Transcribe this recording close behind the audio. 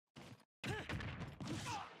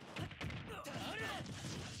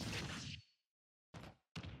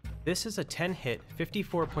This is a 10-hit,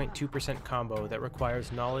 54.2% combo that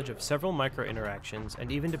requires knowledge of several micro-interactions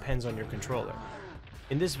and even depends on your controller.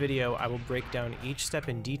 In this video, I will break down each step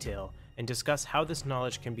in detail and discuss how this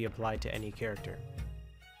knowledge can be applied to any character.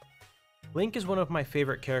 Link is one of my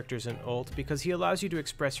favorite characters in ult because he allows you to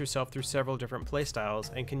express yourself through several different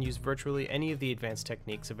playstyles and can use virtually any of the advanced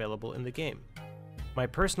techniques available in the game. My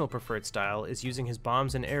personal preferred style is using his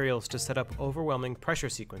bombs and aerials to set up overwhelming pressure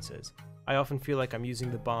sequences. I often feel like I'm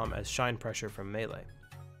using the bomb as shine pressure from melee.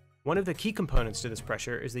 One of the key components to this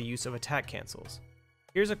pressure is the use of attack cancels.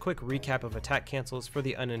 Here's a quick recap of attack cancels for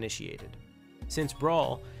the uninitiated. Since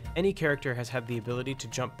Brawl, any character has had the ability to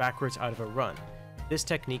jump backwards out of a run. This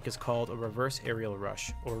technique is called a reverse aerial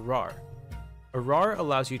rush, or RAR. A RAR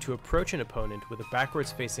allows you to approach an opponent with a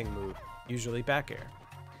backwards facing move, usually back air.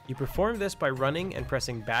 You perform this by running and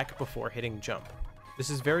pressing back before hitting jump. This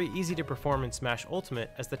is very easy to perform in Smash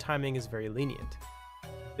Ultimate as the timing is very lenient.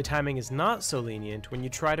 The timing is not so lenient when you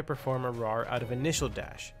try to perform a RAR out of initial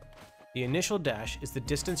dash. The initial dash is the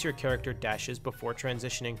distance your character dashes before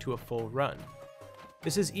transitioning to a full run.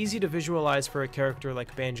 This is easy to visualize for a character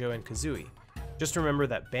like Banjo and Kazooie. Just remember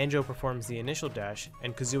that Banjo performs the initial dash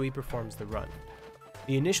and Kazooie performs the run.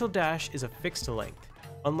 The initial dash is a fixed length,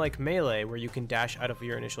 unlike Melee where you can dash out of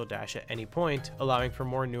your initial dash at any point, allowing for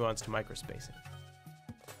more nuanced microspacing.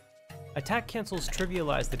 Attack cancels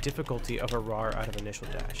trivialize the difficulty of a RAR out of initial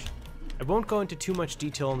dash. I won't go into too much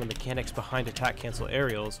detail on the mechanics behind attack cancel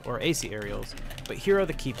aerials, or AC aerials, but here are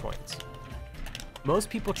the key points. Most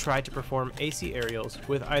people try to perform AC aerials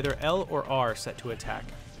with either L or R set to attack,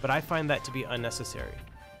 but I find that to be unnecessary.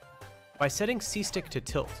 By setting C-stick to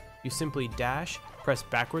tilt, you simply dash, press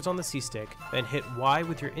backwards on the C-stick, then hit Y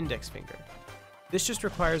with your index finger. This just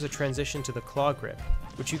requires a transition to the claw grip,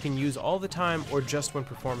 which you can use all the time or just when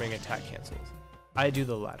performing attack cancels. I do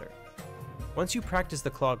the latter. Once you practice the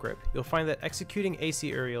claw grip, you'll find that executing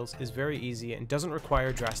AC aerials is very easy and doesn't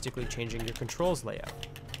require drastically changing your controls layout.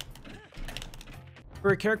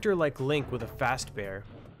 For a character like Link with a fast bear,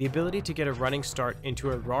 the ability to get a running start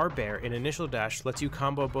into a RAR bear in initial dash lets you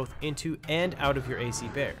combo both into and out of your AC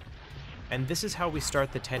bear. And this is how we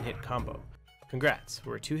start the 10-hit combo. Congrats,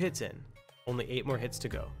 we're 2 hits in. Only 8 more hits to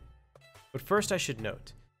go. But first I should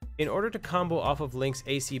note, in order to combo off of Link's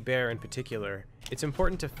AC bear in particular, it's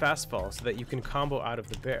important to fast fall so that you can combo out of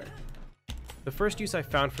the bear. The first use I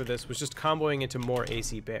found for this was just comboing into more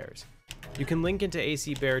AC bears. You can link into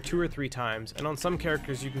AC bear 2 or 3 times, and on some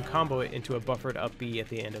characters you can combo it into a buffered up B at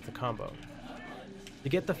the end of the combo. To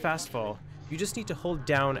get the fast fall, you just need to hold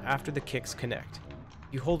down after the kicks connect.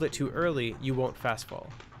 If you hold it too early, you won't fast fall.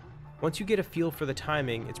 Once you get a feel for the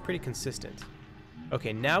timing, it's pretty consistent.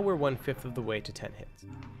 Okay, now we're 1/5 of the way to 10 hits.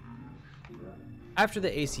 After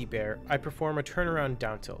the AC bear, I perform a turnaround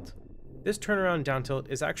down tilt. This turnaround down tilt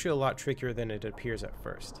is actually a lot trickier than it appears at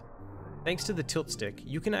first. Thanks to the tilt stick,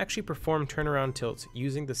 you can actually perform turnaround tilts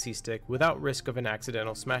using the C-stick without risk of an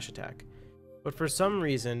accidental smash attack. But for some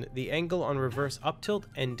reason, the angle on reverse up tilt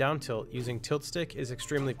and down tilt using tilt stick is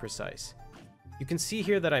extremely precise. You can see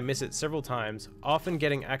here that I miss it several times, often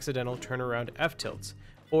getting accidental turnaround F tilts,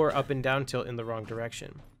 or up and down tilt in the wrong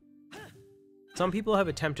direction. Some people have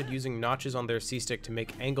attempted using notches on their C-stick to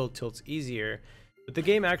make angled tilts easier, but the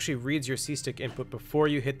game actually reads your C-stick input before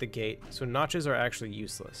you hit the gate, so notches are actually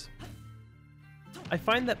useless. I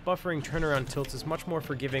find that buffering turnaround tilts is much more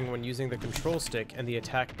forgiving when using the control stick and the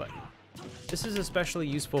attack button. This is especially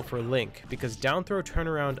useful for Link, because down throw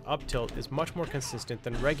turnaround up tilt is much more consistent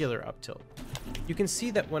than regular up tilt. You can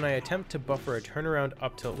see that when I attempt to buffer a turnaround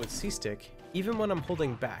up tilt with C-stick, even when I'm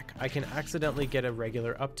holding back, I can accidentally get a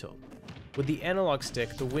regular up tilt. With the analog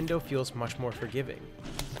stick, the window feels much more forgiving.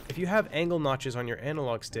 If you have angle notches on your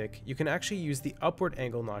analog stick, you can actually use the upward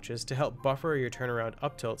angle notches to help buffer your turnaround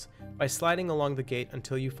up tilts by sliding along the gate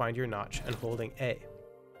until you find your notch and holding A.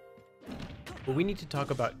 But we need to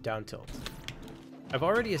talk about down tilts. I've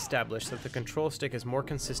already established that the control stick is more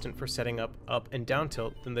consistent for setting up and down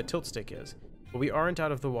tilt than the tilt stick is, but we aren't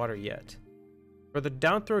out of the water yet. For the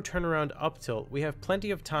down throw turnaround up tilt, we have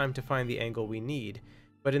plenty of time to find the angle we need,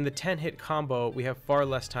 but in the 10-hit combo, we have far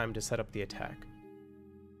less time to set up the attack.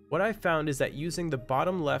 What I've found is that using the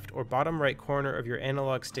bottom left or bottom right corner of your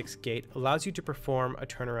analog stick's gate allows you to perform a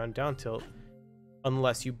turnaround down tilt,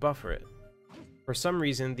 unless you buffer it. For some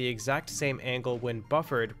reason, the exact same angle when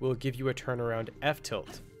buffered will give you a turnaround F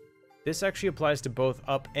tilt. This actually applies to both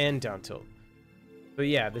up and down tilt. So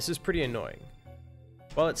yeah, this is pretty annoying.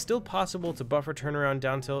 While it's still possible to buffer turnaround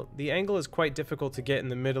down tilt, the angle is quite difficult to get in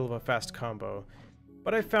the middle of a fast combo,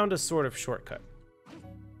 but I've found a sort of shortcut.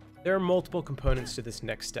 There are multiple components to this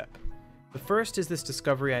next step. The first is this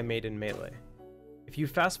discovery I made in Melee. If you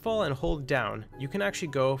fast fall and hold down, you can actually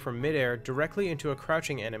go from midair directly into a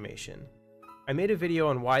crouching animation. I made a video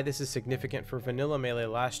on why this is significant for vanilla Melee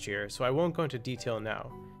last year, so I won't go into detail now.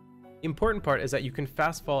 The important part is that you can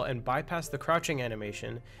fast fall and bypass the crouching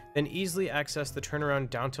animation, then easily access the turnaround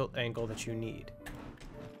down tilt angle that you need.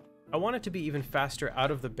 I want it to be even faster out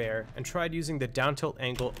of the bear and tried using the down tilt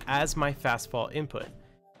angle as my fast fall input.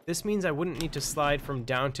 This means I wouldn't need to slide from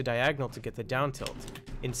down to diagonal to get the down tilt.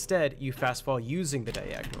 Instead, you fast fall using the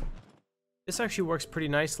diagonal. This actually works pretty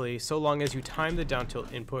nicely so long as you time the down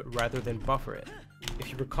tilt input rather than buffer it.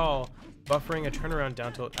 If you recall, buffering a turnaround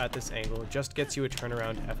down tilt at this angle just gets you a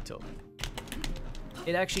turnaround F tilt.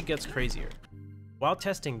 It actually gets crazier. While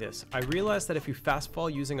testing this, I realized that if you fast fall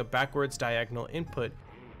using a backwards diagonal input,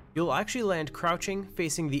 you'll actually land crouching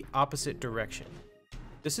facing the opposite direction.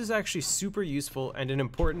 This is actually super useful and an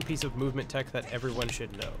important piece of movement tech that everyone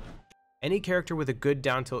should know. Any character with a good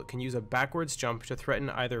down tilt can use a backwards jump to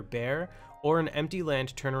threaten either bear or an empty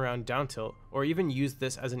land turnaround down tilt, or even use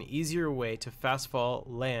this as an easier way to fast fall,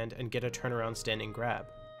 land, and get a turnaround standing grab.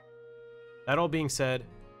 That all being said,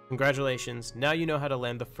 congratulations, now you know how to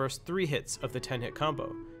land the first 3 hits of the 10-hit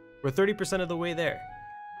combo. We're 30% of the way there,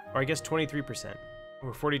 or I guess 23%,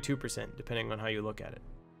 or 42% depending on how you look at it.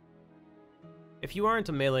 If you aren't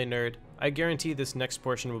a Melee nerd, I guarantee this next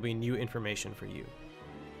portion will be new information for you.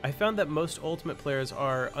 I found that most Ultimate players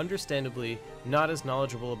are, understandably, not as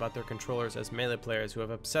knowledgeable about their controllers as Melee players who have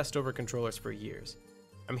obsessed over controllers for years.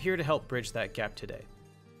 I'm here to help bridge that gap today.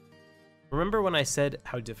 Remember when I said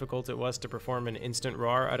how difficult it was to perform an instant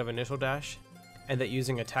RAR out of initial dash? And that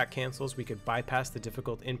using attack cancels we could bypass the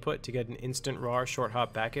difficult input to get an instant RAR short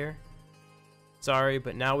hop back air? Sorry,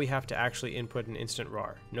 but now we have to actually input an instant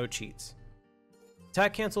RAR, no cheats.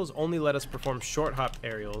 Attack cancels only let us perform short hop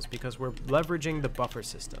aerials because we're leveraging the buffer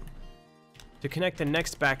system. To connect the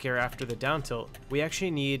next back air after the down tilt, we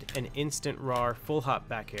actually need an instant RAR full hop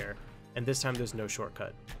back air, and this time there's no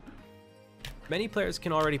shortcut. Many players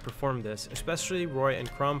can already perform this, especially Roy and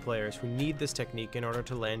Chrom players who need this technique in order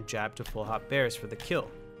to land jab to full hop bears for the kill.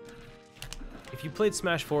 If you played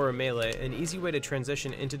Smash 4 or Melee, an easy way to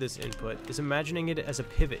transition into this input is imagining it as a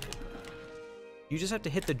pivot input. You just have to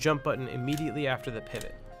hit the jump button immediately after the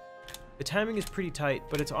pivot. The timing is pretty tight,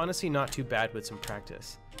 but it's honestly not too bad with some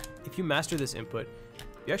practice. If you master this input,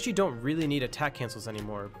 you actually don't really need attack cancels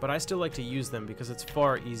anymore, but I still like to use them because it's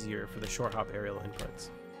far easier for the short hop aerial inputs.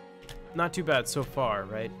 Not too bad so far,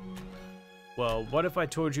 right? Well, what if I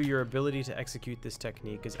told you your ability to execute this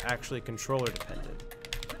technique is actually controller dependent?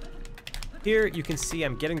 Here you can see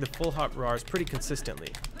I'm getting the full hop RARs pretty consistently,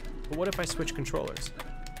 but what if I switch controllers?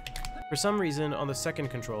 For some reason, on the second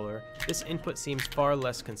controller, this input seems far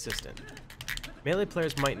less consistent. Melee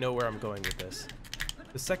players might know where I'm going with this.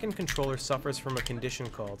 The second controller suffers from a condition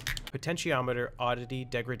called Potentiometer Oddity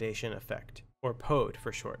Degradation Effect, or POD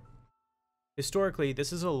for short. Historically,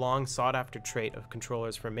 this is a long sought-after trait of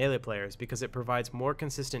controllers for Melee players because it provides more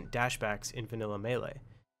consistent dashbacks in vanilla Melee.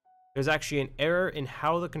 There's actually an error in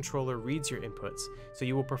how the controller reads your inputs, so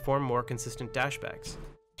you will perform more consistent dashbacks.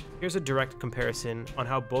 Here's a direct comparison on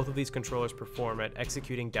how both of these controllers perform at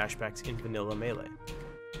executing dashbacks in vanilla Melee.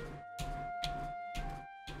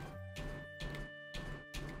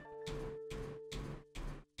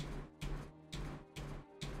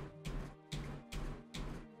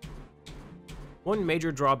 One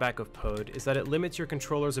major drawback of POD is that it limits your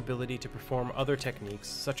controller's ability to perform other techniques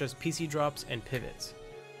such as PC drops and pivots.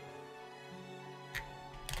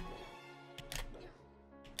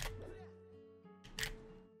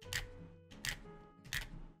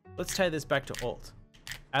 Let's tie this back to ult.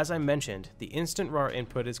 As I mentioned, the instant RAR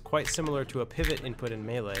input is quite similar to a pivot input in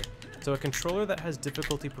Melee, so a controller that has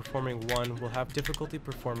difficulty performing one will have difficulty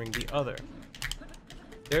performing the other.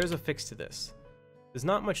 There is a fix to this. There's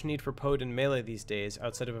not much need for POD in Melee these days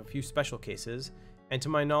outside of a few special cases, and to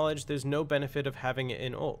my knowledge there's no benefit of having it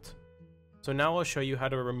in ult. So now I'll show you how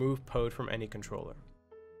to remove POD from any controller.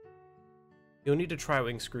 You'll need a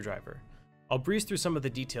tri-wing screwdriver. I'll breeze through some of the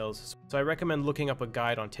details, so I recommend looking up a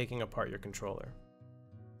guide on taking apart your controller.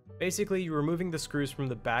 Basically, you're removing the screws from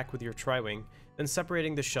the back with your tri-wing, then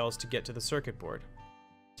separating the shells to get to the circuit board.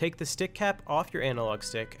 Take the stick cap off your analog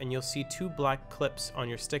stick and you'll see 2 black clips on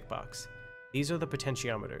your stick box. These are the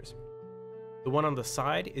potentiometers. The one on the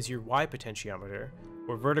side is your Y potentiometer,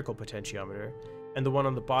 or vertical potentiometer, and the one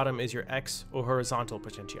on the bottom is your X or horizontal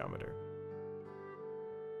potentiometer.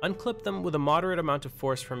 Unclip them with a moderate amount of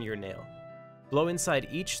force from your nail. Blow inside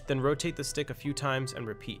each, then rotate the stick a few times and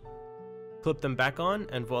repeat. Clip them back on,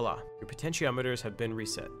 and voila, your potentiometers have been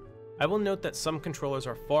reset. I will note that some controllers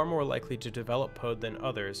are far more likely to develop POD than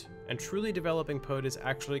others, and truly developing POD is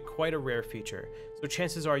actually quite a rare feature, so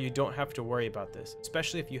chances are you don't have to worry about this,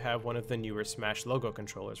 especially if you have one of the newer Smash logo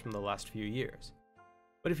controllers from the last few years.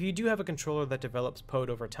 But if you do have a controller that develops POD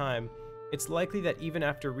over time, it's likely that even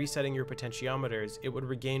after resetting your potentiometers, it would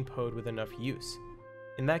regain POD with enough use.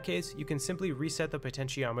 In that case, you can simply reset the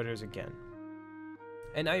potentiometers again.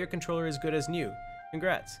 And now your controller is good as new.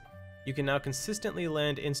 Congrats! You can now consistently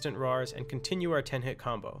land instant RARs and continue our 10-hit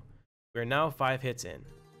combo. We are now 5 hits in.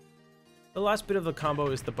 The last bit of the combo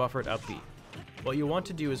is the buffered up B. What you want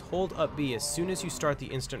to do is hold up B as soon as you start the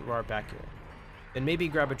instant RAR back here. Then maybe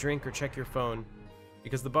grab a drink or check your phone,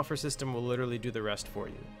 because the buffer system will literally do the rest for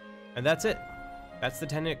you. And that's it. That's the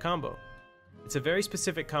 10-hit combo. It's a very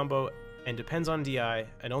specific combo and depends on DI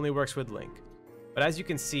and only works with Link. But as you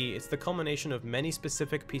can see, it's the culmination of many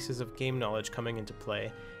specific pieces of game knowledge coming into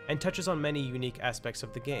play, and touches on many unique aspects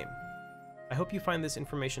of the game. I hope you find this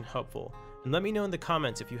information helpful, and let me know in the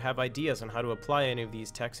comments if you have ideas on how to apply any of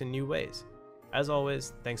these techs in new ways. As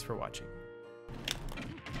always, thanks for watching.